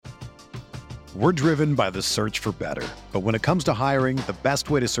We're driven by the search for better. But when it comes to hiring, the best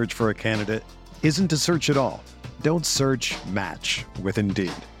way to search for a candidate isn't to search at all. Don't search, match with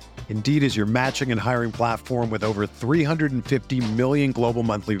Indeed. Indeed is your matching and hiring platform with over 350 million global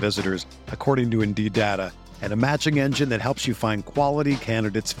monthly visitors, according to Indeed data, and a matching engine that helps you find quality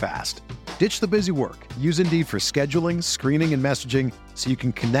candidates fast. Ditch the busy work. Use Indeed for scheduling, screening, and messaging so you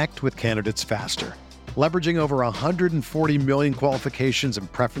can connect with candidates faster. Leveraging over 140 million qualifications and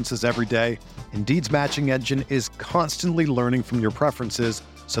preferences every day, Indeed's matching engine is constantly learning from your preferences,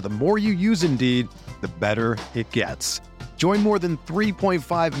 so the more you use Indeed, the better it gets. Join more than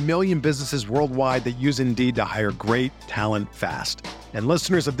 3.5 million businesses worldwide that use Indeed to hire great talent fast. And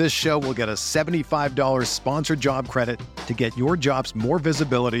listeners of this show will get a $75 sponsored job credit to get your jobs more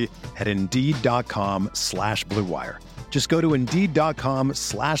visibility at Indeed.com/Blue Wire. Just go to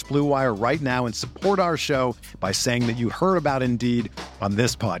Indeed.com/Blue Wire right now and support our show by saying that you heard about Indeed on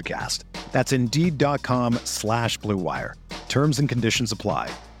this podcast. That's Indeed.com/Blue Wire. Terms and conditions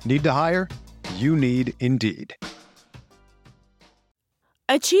apply. Need to hire? You need Indeed.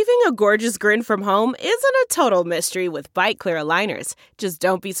 Achieving a gorgeous grin from home isn't a total mystery with Bite Clear aligners. Just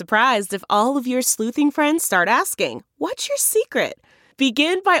don't be surprised if all of your sleuthing friends start asking, "What's your secret?"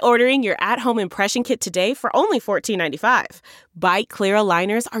 Begin by ordering your at-home impression kit today for only $14.95. Bite Clear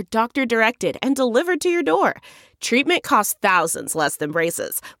aligners are doctor-directed and delivered to your door. Treatment costs thousands less than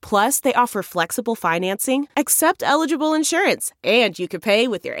braces. Plus, they offer flexible financing, accept eligible insurance, and you can pay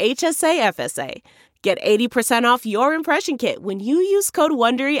with your HSA FSA. Get 80% off your impression kit when you use code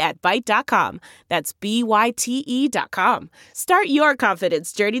WONDERY at Byte.com. That's BYTE.com. Start your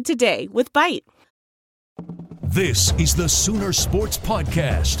confidence journey today with Byte. This is the Sooner Sports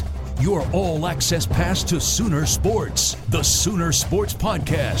Podcast, your all-access pass to Sooner Sports. The Sooner Sports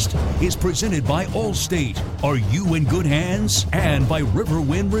Podcast is presented by Allstate. Are you in good hands? And by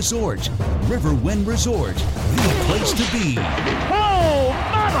Riverwind Resort. Riverwind Resort, the place to be. Oh,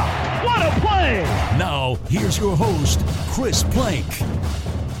 mama! What a play! Now, here's your host, Chris Plank.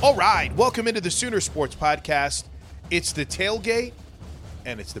 All right, welcome into the Sooner Sports Podcast. It's the Tailgate,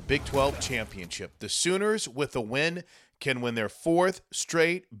 and it's the Big 12 Championship. The Sooners, with a win, can win their fourth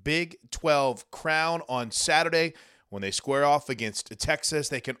straight Big 12 crown on Saturday when they square off against Texas.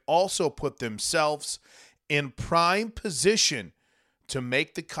 They can also put themselves in prime position to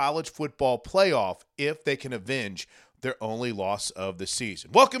make the college football playoff if they can avenge their only loss of the season.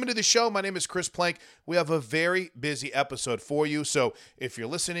 Welcome into the show. My name is Chris Plank. We have a very busy episode for you. So if you're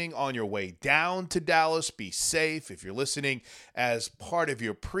listening on your way down to Dallas, be safe. If you're listening as part of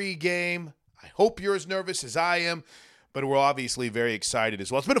your pregame, I hope you're as nervous as I am, but we're obviously very excited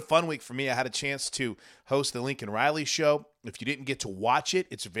as well. It's been a fun week for me. I had a chance to host the Lincoln Riley Show. If you didn't get to watch it,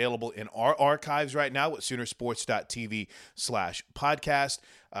 it's available in our archives right now at Soonersports.tv/podcast.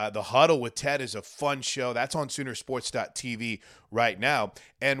 The Huddle with Ted is a fun show. That's on Soonersports.tv right now.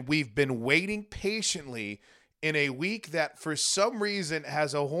 And we've been waiting patiently in a week that for some reason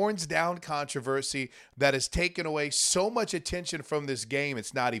has a horns down controversy that has taken away so much attention from this game,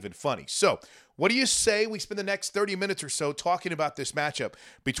 it's not even funny. So what do you say we spend the next 30 minutes or so talking about this matchup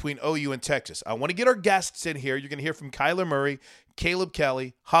between OU and Texas? I want to get our guests in here. You're going to hear from Kyler Murray, Caleb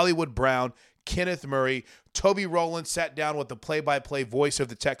Kelly, Hoillywood Brown, Kenneth Murray. Toby Rowland sat down with the play-by-play voice of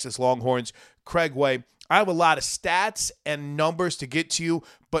the Texas Longhorns, Craig Way. I have a lot of stats and numbers to get to you,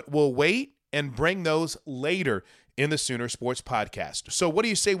 but we'll wait and bring those later in the Sooner Sports Podcast. So what do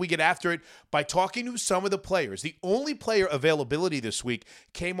you say we get after it by talking to some of the players? The only player availability this week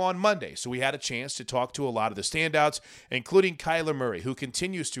came on Monday, so we had a chance to talk to a lot of the standouts, including Kyler Murray, who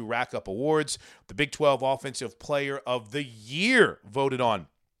continues to rack up awards, the Big 12 Offensive Player of the Year voted on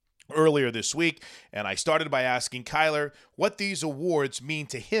earlier this week. And I started by asking Kyler what these awards mean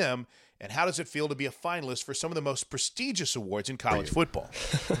to him and how does it feel to be a finalist for some of the most prestigious awards in college football?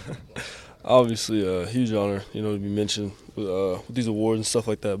 Obviously, a huge honor, to be mentioned with these awards and stuff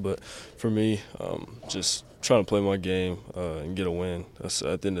like that. But for me, just trying to play my game and get a win. That's,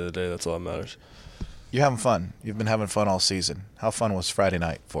 at the end of the day, that's all that matters. You're having fun. You've been having fun all season. How fun was Friday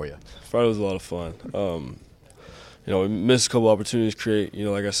night for you? Friday was a lot of fun. We missed a couple opportunities to create,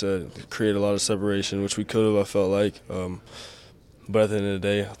 like I said, create a lot of separation, which we could have, I felt like. But at the end of the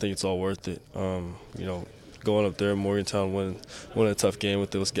day, I think it's all worth it. Going up there, Morgantown, winning a tough game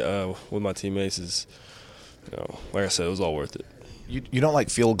with my teammates is, like I said, it was all worth it. You don't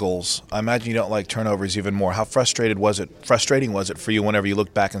like field goals. I imagine you don't like turnovers even more. How frustrating was it for you whenever you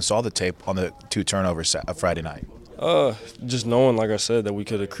looked back and saw the tape on the 2 turnovers Friday night? Just knowing, like I said, that we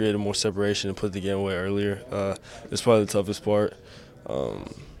could have created more separation and put the game away earlier. It's probably the toughest part.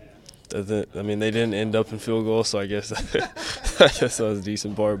 I mean, they didn't end up in field goal, so I guess that was a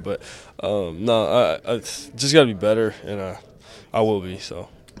decent part. But no, I just got to be better, and I will be. So.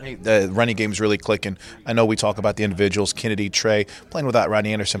 Hey, the running game's really clicking. I know we talk about the individuals, Kennedy, Trey, playing without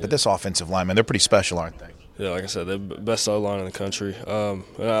Rodney Anderson, but this offensive lineman, they're pretty special, aren't they? Yeah, like I said, they're the best line in the country.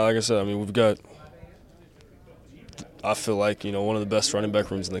 Like I said, I mean, we've got, I feel like, one of the best running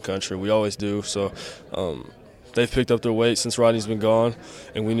back rooms in the country. We always do. So they've picked up their weight since Rodney's been gone,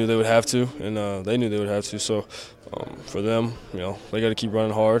 and we knew they would have to, and they knew they would have to. So for them, they got to keep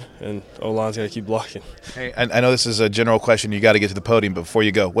running hard, and O-line's got to keep blocking. Hey, I know this is a general question. You got to get to the podium, but before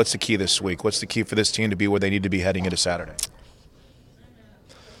you go, what's the key this week? What's the key for this team to be where they need to be heading into Saturday?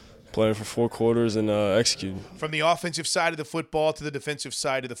 Playing for 4 quarters and executing. From the offensive side of the football to the defensive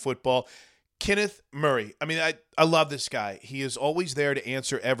side of the football, Kenneth Murray. I mean, I love this guy. He is always there to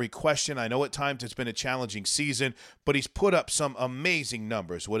answer every question. I know at times it's been a challenging season, but he's put up some amazing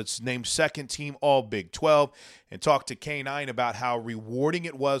numbers. What it's named second team All Big 12, and talked to K9 about how rewarding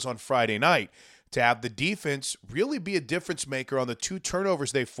it was on Friday night to have the defense really be a difference maker on the 2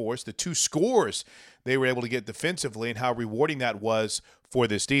 turnovers they forced, the 2 scores they were able to get defensively, and how rewarding that was for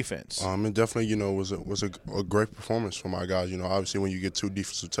this defense. It definitely, was a great performance from our guys. Obviously when you get 2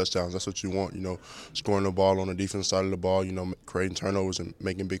 defensive touchdowns, that's what you want. Scoring the ball on the defensive side of the ball. Creating turnovers and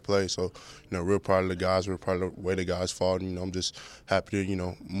making big plays. So, real proud of the guys. Real proud of the way the guys fought. I'm just happy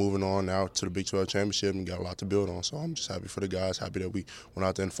to, moving on now to the Big 12 championship and got a lot to build on. So I'm just happy for the guys. Happy that we went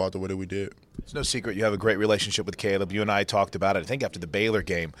out there and fought the way that we did. It's no secret you have a great relationship with Caleb. You and I talked about it, I think, after the Baylor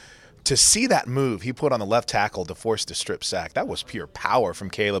game. To see that move he put on the left tackle to force the strip sack, that was pure power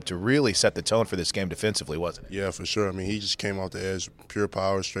from Caleb to really set the tone for this game defensively, wasn't it? Yeah, for sure. I mean, he just came off the edge, pure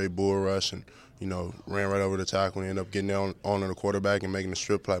power, straight bull rush, and, ran right over the tackle and ended up getting on the quarterback and making the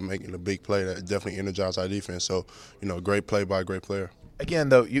strip play, making a big play that definitely energized our defense. So, great play by a great player. Again,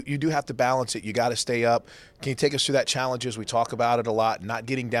 though, you do have to balance it. You got to stay up. Can you take us through that challenges? We talk about it a lot, not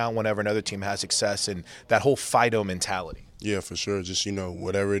getting down whenever another team has success, and that whole Fido mentality. Yeah, for sure. Just,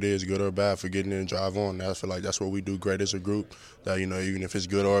 whatever it is, good or bad, for getting in and drive on. I feel like that's what we do great as a group, that, even if it's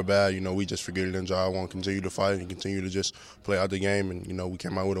good or bad, we just forget it and drive on, continue to fight and continue to just play out the game. And, we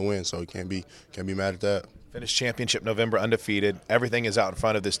came out with a win, so you can't be mad at that. Finished championship November undefeated. Everything is out in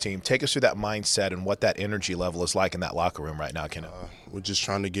front of this team. Take us through that mindset and what that energy level is like in that locker room right now, Kenneth. We're just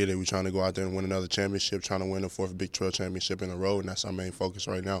trying to get it. We're trying to go out there and win another championship, trying to win the 4th Big 12 championship in a row, and that's our main focus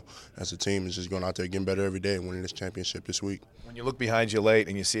right now as a team, is just going out there getting better every day and winning this championship this week. When you look behind you late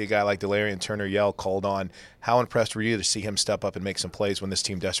and you see a guy like Delarian Turner-Yell called on, how impressed were you to see him step up and make some plays when this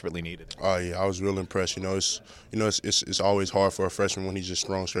team desperately needed it? Oh, yeah, I was real impressed. It's always hard for a freshman when he's just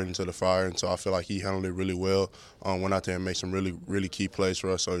thrown straight into the fire, and so I feel like he handled it really well. Went out there and made some really, really key plays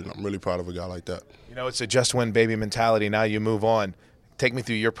for us, so I'm really proud of a guy like that. It's a just win baby mentality. Now you move on. Take me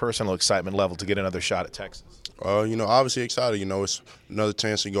through your personal excitement level to get another shot at Texas. Obviously excited. It's another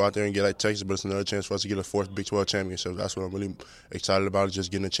chance to go out there and get at Texas, but it's another chance for us to get a 4th Big 12 championship. That's what I'm really excited about, is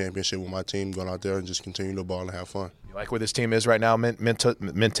just getting a championship with my team, going out there and just continue to ball and have fun. You like where this team is right now,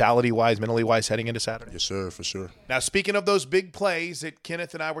 mentality-wise, mentally-wise, heading into Saturday? Yes, sir, for sure. Now, speaking of those big plays that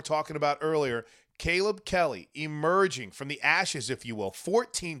Kenneth and I were talking about earlier, Caleb Kelly emerging from the ashes, if you will,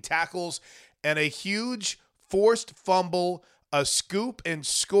 14 tackles and a huge forced fumble, a scoop and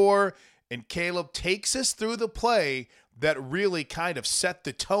score, and Caleb takes us through the play that really kind of set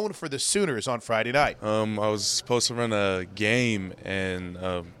the tone for the Sooners on Friday night. I was supposed to run a game and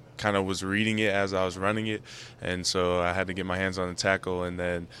kind of was reading it as I was running it, and so I had to get my hands on the tackle, and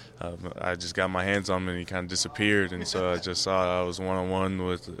then I just got my hands on him and he kind of disappeared, and so I just saw I was one-on-one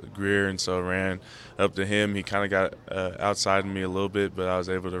with Greer, and so I ran up to him. He kind of got outside of me a little bit, but I was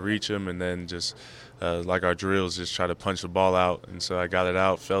able to reach him, and then just like our drills, just try to punch the ball out, and so I got it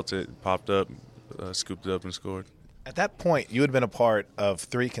out, felt it, popped up, scooped it up and scored. At that point, you had been a part of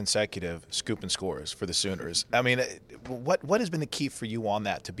 3 consecutive scoop and scores for the Sooners. I mean, what has been the key for you on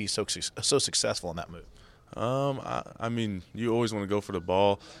that to be so successful in that move? I mean, you always want to go for the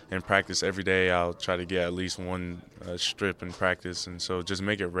ball in practice every day. I'll try to get at least one strip in practice, and so just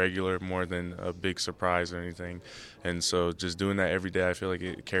make it regular more than a big surprise or anything. And so just doing that every day, I feel like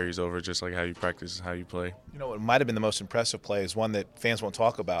it carries over just like how you practice and how you play. What might have been the most impressive play is one that fans won't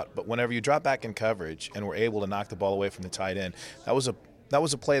talk about, but whenever you drop back in coverage and were able to knock the ball away from the tight end, that was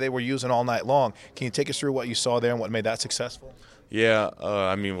a play they were using all night long. Can you take us through what you saw there and what made that successful? Yeah,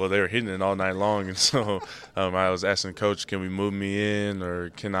 I mean, well, they were hitting it all night long, and so I was asking Coach, can we move me in or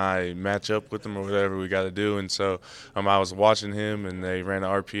can I match up with them or whatever we got to do? And so I was watching him, and they ran an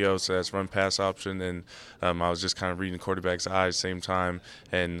RPO, so that's run-pass option, and I was just kind of reading the quarterback's eyes same time,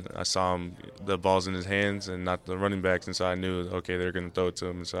 and I saw him, the ball's in his hands and not the running backs, and so I knew, okay, they're going to throw it to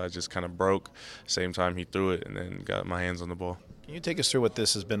him, and so I just kind of broke same time he threw it and then got my hands on the ball. Can you take us through what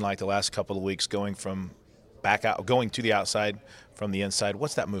this has been like the last couple of weeks, going to the outside from the inside?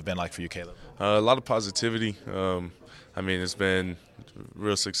 What's that move been like for you, Caleb? A lot of positivity. I mean, it's been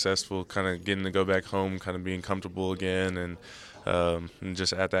real successful, kind of getting to go back home, kind of being comfortable again, and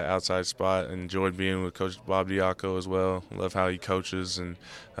just at that outside spot. Enjoyed being with Coach Bob Diaco as well. Love how he coaches, and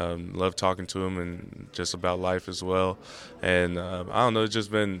love talking to him and just about life as well. And I don't know, it's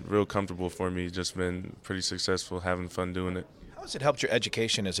just been real comfortable for me. Just been pretty successful, having fun doing it. How has it helped your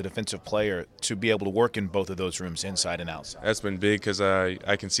education as a defensive player to be able to work in both of those rooms, inside and outside? That's been big because I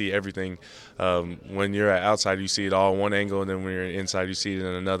can see everything. When you're at outside, you see it all one angle, and then when you're inside, you see it in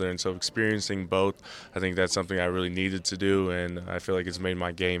another. And so experiencing both, I think that's something I really needed to do, and I feel like it's made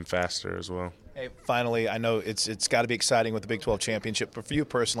my game faster as well. Hey, finally, I know it's got to be exciting with the Big 12 championship, but for you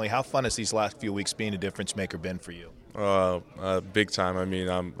personally, how fun has these last few weeks being a difference maker been for you? Big time. I mean,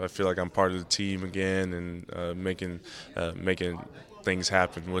 I feel like I'm part of the team again, and making things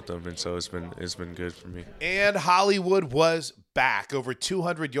happen with them, and so it's been good for me. And Hoillywood was back, over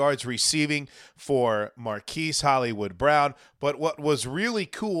 200 yards receiving for Marquise Hoillywood Brown. But what was really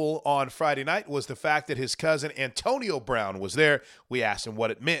cool on Friday night was the fact that his cousin Antonio Brown was there. We asked him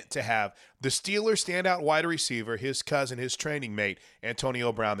what it meant to have the Steelers standout wide receiver, his cousin, his training mate,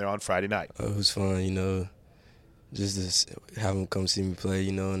 Antonio Brown, there on Friday night. It was fun, just to have him come see me play,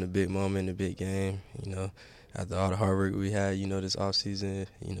 in a big moment, in a big game, After all the hard work we had, this offseason,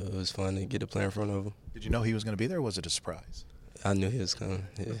 it was fun to get to play in front of him. Did you know he was going to be there, or was it a surprise? I knew he was coming,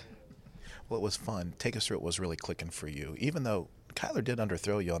 yeah. Well, it was fun. Take us through what was really clicking for you, even though Kyler did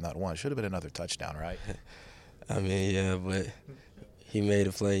underthrow you on that one. Should have been another touchdown, right? I mean, yeah, but he made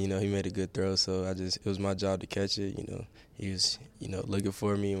a play, he made a good throw, so it was my job to catch it, He was, looking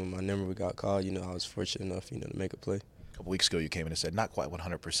for me when my number got called, I was fortunate enough, to make a play. A couple weeks ago you came in and said, not quite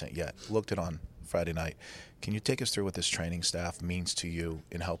 100% yet. Looked it on Friday night. Can you take us through what this training staff means to you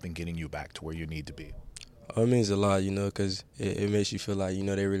in helping getting you back to where you need to be? Oh, it means a lot, because it makes you feel like,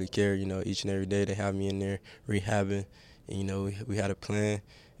 they really care, each and every day they have me in there rehabbing, and, we had a plan,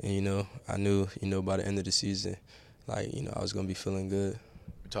 and, I knew, by the end of the season, I was going to be feeling good.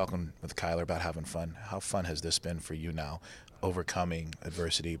 We're talking with Kyler about having fun. How fun has this been for you now, overcoming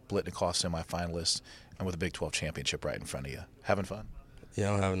adversity, Blitnikoff semifinalists, and with a Big 12 championship right in front of you? Having fun?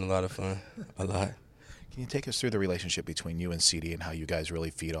 Yeah, I'm having a lot of fun, a lot. Can you take us through the relationship between you and CD and how you guys really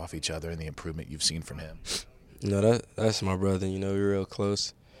feed off each other and the improvement you've seen from him? That's my brother, we're real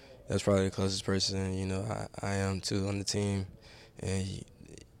close. That's probably the closest person, I am too on the team. And,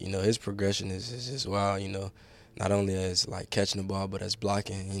 his progression is just wild, not only as catching the ball, but as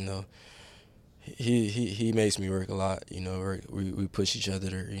blocking, He makes me work a lot, we push each other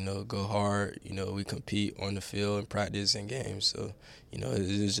to, go hard, we compete on the field and practice and games. So,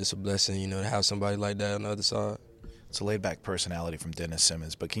 it's just a blessing, to have somebody like that on the other side. It's a laid-back personality from Dennis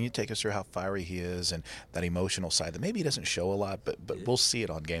Simmons, but can you take us through how fiery he is and that emotional side that maybe he doesn't show a lot, but we'll see it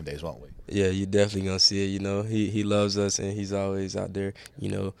on game days, won't we? Yeah, you're definitely going to see it, he loves us and he's always out there,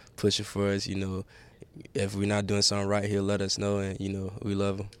 pushing for us, If we're not doing something right, he'll let us know, and, we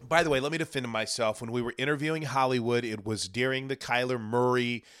love him. By the way, let me defend myself. When we were interviewing Hoillywood, it was during the Kyler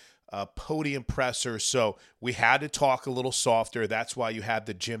Murray podium presser, so we had to talk a little softer. That's why you had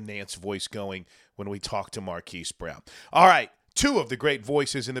the Jim Nantz voice going when we talked to Marquise Brown. All right, two of the great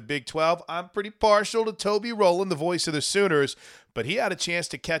voices in the Big 12. I'm pretty partial to Toby Rowland, the voice of the Sooners, but he had a chance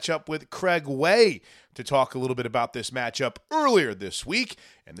to catch up with Craig Way to talk a little bit about this matchup earlier this week.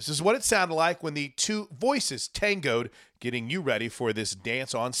 And this is what it sounded like when the two voices tangoed, getting you ready for this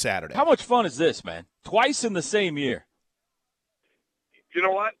dance on Saturday. How much fun is this, man? Twice in the same year. You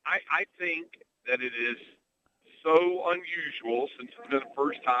know what? I think that it is so unusual since it's been the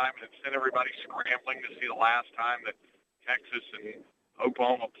first time, and it's sent everybody scrambling to see the last time that Texas and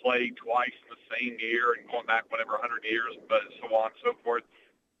Oklahoma played twice in the same year and going back whatever 100 years, but so on and so forth,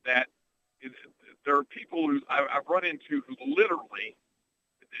 that there are people who I've run into who literally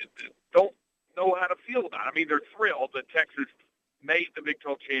don't know how to feel about it. I mean, they're thrilled that Texas made the Big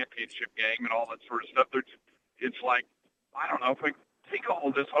 12 championship game and all that sort of stuff. It's like, I don't know, if we take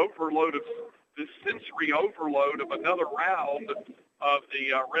all this sensory overload of another round of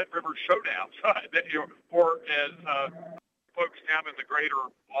the Red River Showdown, or as folks down in the greater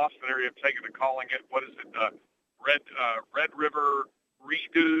Boston area have taken to calling it, Red River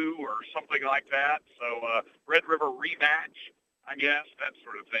redo or something like that. So Red River rematch, I guess, that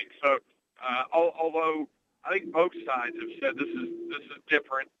sort of thing. So although I think both sides have said this is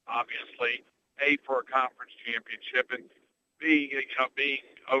different, obviously, A, for a conference championship, and B, being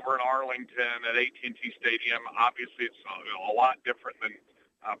over in Arlington at AT&T Stadium, obviously it's a lot different than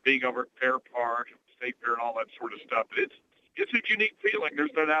being over at Fair Park, State Fair, and all that sort of stuff. But it's a unique feeling.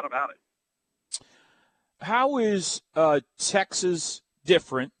 There's no doubt about it. How is Texas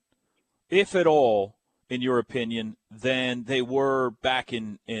different, if at all, in your opinion, than they were back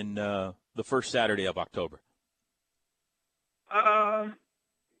in the first Saturday of October?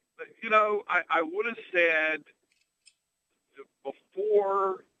 I would have said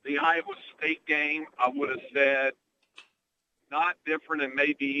before the Iowa State game, I would have said not different and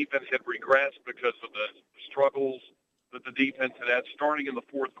maybe even had regressed because of the struggles that the defense had starting in the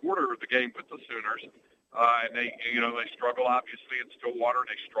fourth quarter of the game with the Sooners. And they struggle obviously in Stillwater.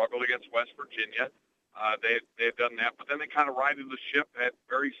 They struggled against West Virginia. They had done that, but then they kind of righted the ship, had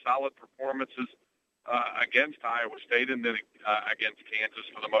very solid performances against Iowa State and then against Kansas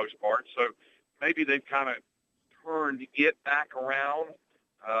for the most part. So maybe they've kind of turned it back around.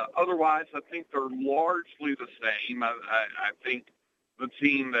 Otherwise, I think they're largely the same. I think the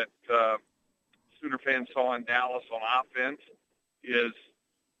team that Sooner fans saw in Dallas on offense is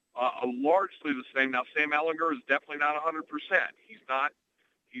largely the same. Now, Sam Ehlinger is definitely not 100%. He's not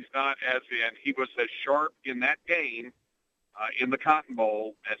as in. He was as sharp in that game in the Cotton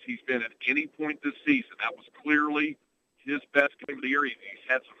Bowl as he's been at any point this season. That was clearly his best game of the year. He's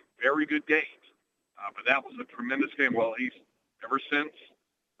had some very good games, but that was a tremendous game. Well, he's ever since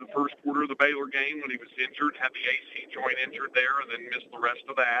the first quarter of the Baylor game when he was injured, had the AC joint injured there, and then missed the rest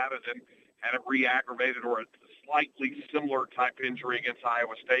of that, and then had a re-aggravated or a slightly similar type injury against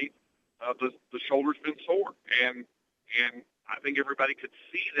Iowa State. The shoulder's been sore, and I think everybody could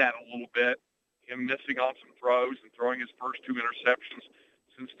see that a little bit, him missing on some throws and throwing his first two interceptions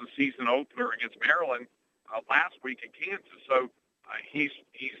since the season opener against Maryland last week at Kansas. So he's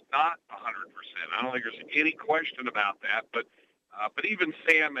not 100%. I don't think there's any question about that. But even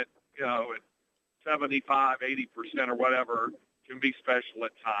Sam at 75, 80% or whatever can be special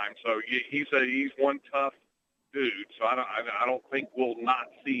at times. So he's one tough dude. So I don't think we'll not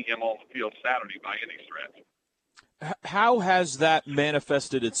see him on the field Saturday by any stretch. How has that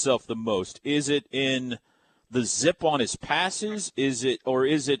manifested itself the most? Is it in the zip on his passes? Is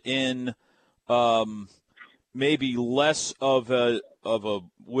it in maybe less of a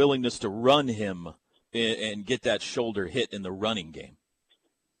willingness to run him and get that shoulder hit in the running game?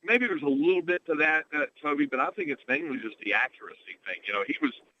 Maybe there's a little bit to that, Toby, but I think it's mainly just the accuracy thing.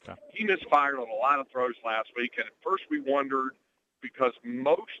 He misfired on a lot of throws last week, and at first we wondered because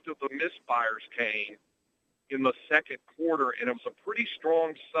most of the misfires came in the second quarter, and it was a pretty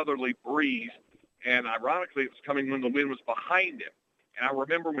strong southerly breeze, and ironically it was coming when the wind was behind him. And I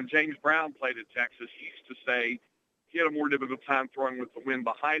remember when James Brown played at Texas, he used to say he had a more difficult time throwing with the wind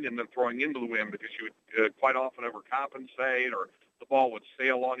behind him than throwing into the wind because you would quite often overcompensate or the ball would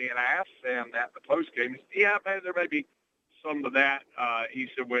sail on you. And I asked Sam that in the postgame. He said, yeah, there may be some of that. He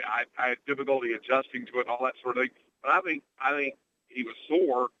said, well, I had difficulty adjusting to it and all that sort of thing. But I think he was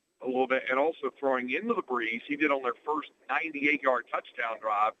sore a little bit, and also throwing into the breeze. He did on their first 98-yard touchdown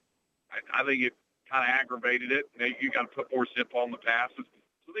drive. I think it kind of aggravated it. You got to put more zip on the passes.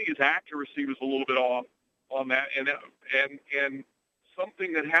 So I think his accuracy was a little bit off on that, and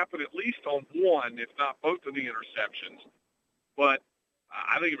something that happened at least on one, if not both of the interceptions. But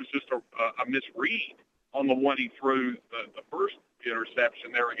I think it was just a misread on the one he threw, the first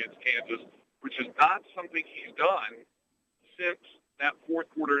interception there against Kansas, which is not something he's done since that fourth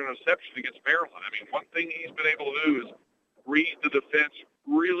quarter interception against Maryland. I mean, one thing he's been able to do is read the defense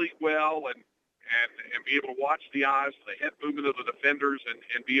really well and be able to watch the eyes, the head movement of the defenders,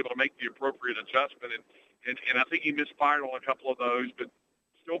 and be able to make the appropriate adjustment. And I think he misfired on a couple of those, but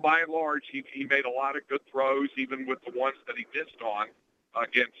still by and large, he made a lot of good throws, even with the ones that he missed on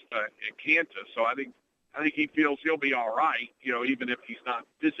against Kansas. So I think he feels he'll be all right, even if he's not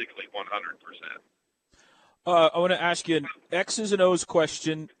physically 100%. I want to ask you an X's and O's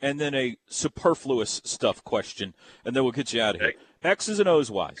question and then a superfluous stuff question, and then we'll get you out of here. X's and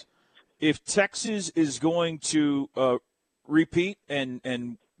O's wise, if Texas is going to repeat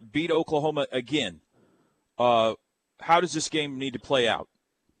and beat Oklahoma again, how does this game need to play out?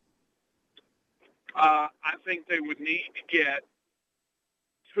 I think they would need to get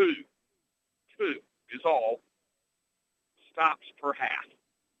two is all stops per half,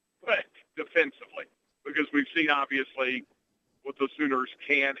 but defensively. Because we've seen, obviously, what the Sooners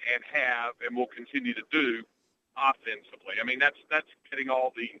can and have and will continue to do offensively. I mean, that's getting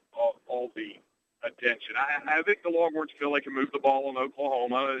all the attention. I think the Longhorns feel they can move the ball in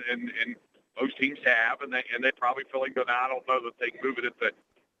Oklahoma, and most teams have, and they probably feel like, I don't know that they can move it at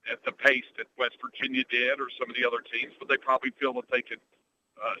the pace that West Virginia did or some of the other teams, but they probably feel that they could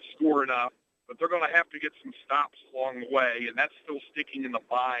score enough. But they're going to have to get some stops along the way, and that's still sticking in the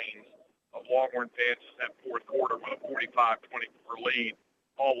minds of Longhorn fans. That fourth quarter with a 45-24 lead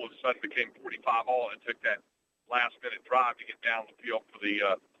all of a sudden became 45-all, and it took that last-minute drive to get down the field for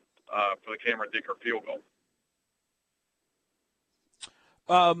the Cameron Dicker field goal.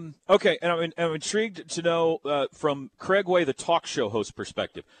 Okay, and I'm intrigued to know from Craig Way, the talk show host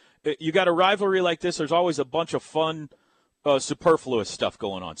perspective. You got a rivalry like this, there's always a bunch of fun, superfluous stuff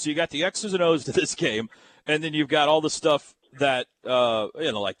going on. So you got the X's and O's to this game, and then you've got all the stuff that,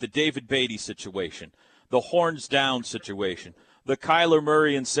 like the David Beatty situation, the horns down situation, the Kyler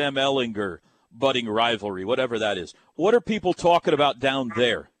Murray and Sam Ehlinger budding rivalry, whatever that is. What are people talking about down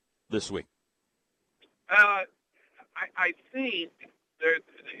there this week? I think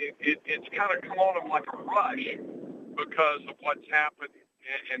it's kind of come on them like a rush because of what's happened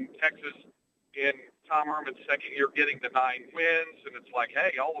in Texas in Tom Herman's second year getting the 9 wins, and it's like,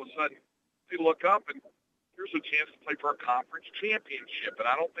 hey, all of a sudden they look up and here's a chance to play for a conference championship, and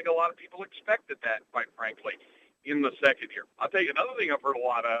I don't think a lot of people expected that, quite frankly, in the second year. I'll tell you another thing I've heard a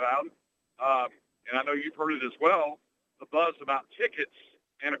lot about, and I know you've heard it as well, the buzz about tickets,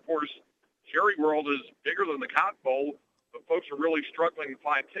 and of course, Jerry World is bigger than the Cotton Bowl, but folks are really struggling to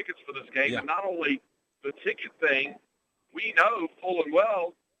find tickets for this game. Yeah. And not only the ticket thing, we know full and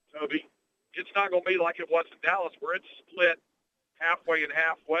well, Toby, it's not going to be like it was in Dallas where it's split halfway and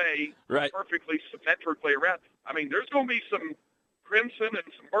halfway, right, perfectly symmetrically around. I mean, there's going to be some crimson and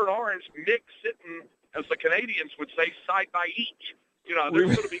some burnt orange mixed sitting, as the Canadians would say, side by each.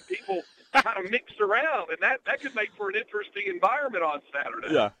 There's going to be people kind of mixed around, and that could make for an interesting environment on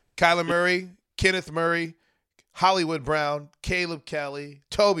Saturday. Yeah. Kyler Murray, Kenneth Murray, Hoillywood Brown, Caleb Kelly,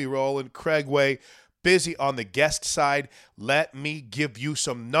 Toby Rowland, Craig Way, busy on the guest side. Let me give you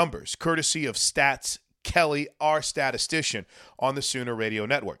some numbers, courtesy of Stats Kelly, our statistician on the Sooner Radio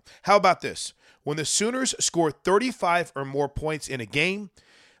Network. How about this? When the Sooners score 35 or more points in a game,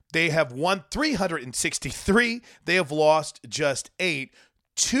 they have won 363. They have lost just 8.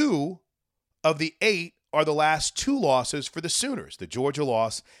 2 of the 8 are the last 2 losses for the Sooners, the Georgia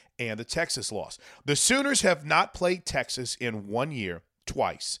loss and the Texas loss. The Sooners have not played Texas in 1 year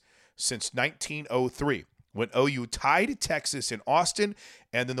twice since 1903, when OU tied Texas in Austin,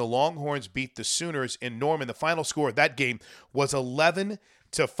 and then the Longhorns beat the Sooners in Norman. The final score of that game was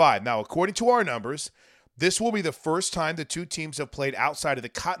 11-5. Now, according to our numbers, this will be the first time the two teams have played outside of the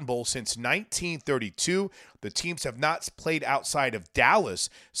Cotton Bowl since 1932. The teams have not played outside of Dallas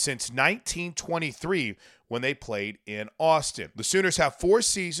since 1923 when they played in Austin. The Sooners have 4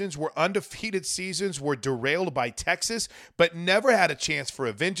 seasons where undefeated seasons were derailed by Texas, but never had a chance for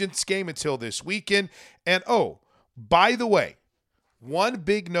a vengeance game until this weekend. And by the way, one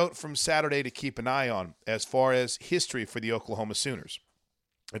big note from Saturday to keep an eye on as far as history for the Oklahoma Sooners.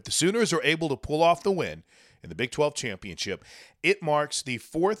 If the Sooners are able to pull off the win in the Big 12 championship, it marks the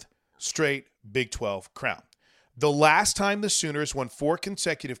 4th straight Big 12 crown. The last time the Sooners won 4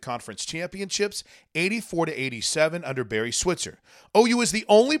 consecutive conference championships, 84-87 under Barry Switzer. OU is the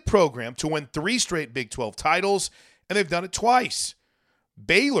only program to win 3 straight Big 12 titles, and they've done it twice.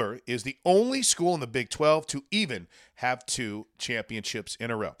 Baylor is the only school in the Big 12 to even have 2 championships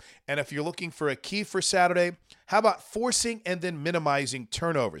in a row. And if you're looking for a key for Saturday, how about forcing and then minimizing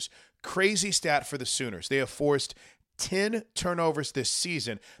turnovers? Crazy stat for the Sooners. They have forced 10 turnovers this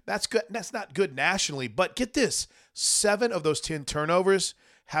season. That's good. That's not good nationally, but get this. 7 of those 10 turnovers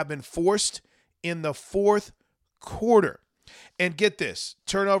have been forced in the 4th quarter. And get this.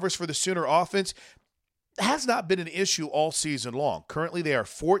 Turnovers for the Sooner offense has not been an issue all season long. Currently, they are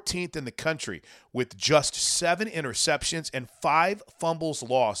 14th in the country with just 7 interceptions and 5 fumbles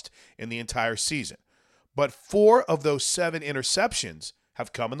lost in the entire season. But 4 of those 7 interceptions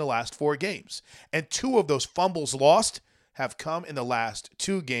have come in the last 4 games. And 2 of those fumbles lost have come in the last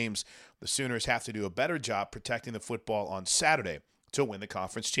 2 games. The Sooners have to do a better job protecting the football on Saturday to win the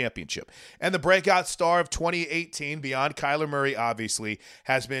conference championship. And the breakout star of 2018, beyond Kyler Murray, obviously,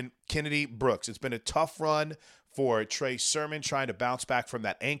 has been Kennedy Brooks. It's been a tough run for Trey Sermon trying to bounce back from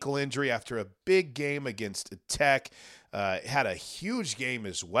that ankle injury after a big game against Tech. Had a huge game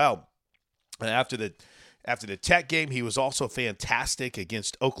as well. And after the Tech game, he was also fantastic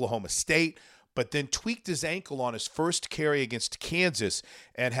against Oklahoma State. but then tweaked his ankle on his first carry against Kansas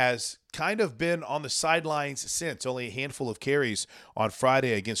and has kind of been on the sidelines since, only a handful of carries on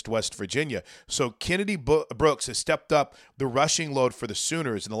Friday against West Virginia. So Kennedy Brooks has stepped up the rushing load for the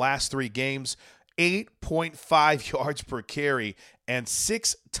Sooners in the last 3 games, 8.5 yards per carry and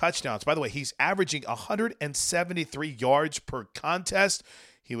 6 touchdowns. By the way, he's averaging 173 yards per contest.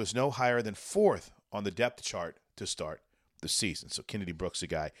 He was no higher than 4th on the depth chart to start the season. So Kennedy Brooks, a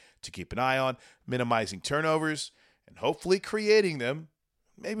guy to keep an eye on, minimizing turnovers and hopefully creating them.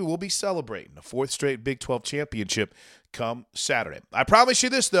 Maybe we'll be celebrating a 4th straight Big 12 championship come Saturday. I promise you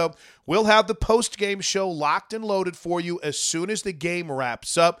this, though. We'll have the post-game show locked and loaded for you as soon as the game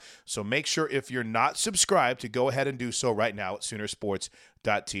wraps up. So make sure, if you're not subscribed, to go ahead and do so right now at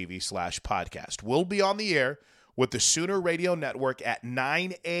Soonersports.tv/podcast. We'll be on the air with the Sooner Radio Network at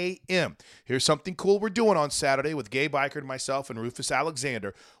 9 a.m. Here's something cool we're doing on Saturday with Gabe Eichert, myself, and Rufus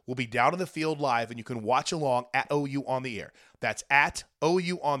Alexander. We'll be down in the field live, and you can watch along at OU on the Air. That's at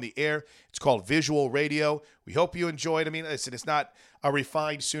OU on the Air. It's called Visual Radio. We hope you enjoyed. I mean, listen, it's not a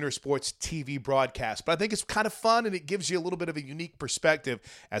refined Sooner Sports TV broadcast, but I think it's kind of fun, and it gives you a little bit of a unique perspective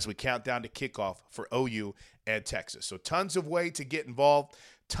as we count down to kickoff for OU and Texas. So tons of ways to get involved,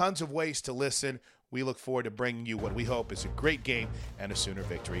 tons of ways to listen. We look forward to bringing you what we hope is a great game and a Sooner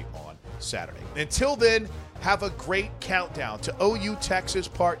victory on Saturday. Until then, have a great countdown to OU Texas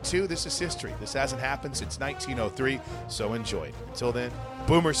Part 2. This is history. This hasn't happened since 1903, so enjoy it. Until then,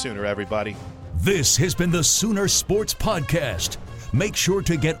 Boomer Sooner, everybody. This has been the Sooner Sports Podcast. Make sure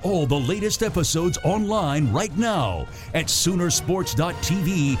to get all the latest episodes online right now at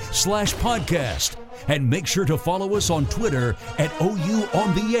Soonersports.tv/podcast. And make sure to follow us on Twitter at OU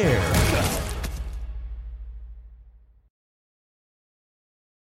on the Air.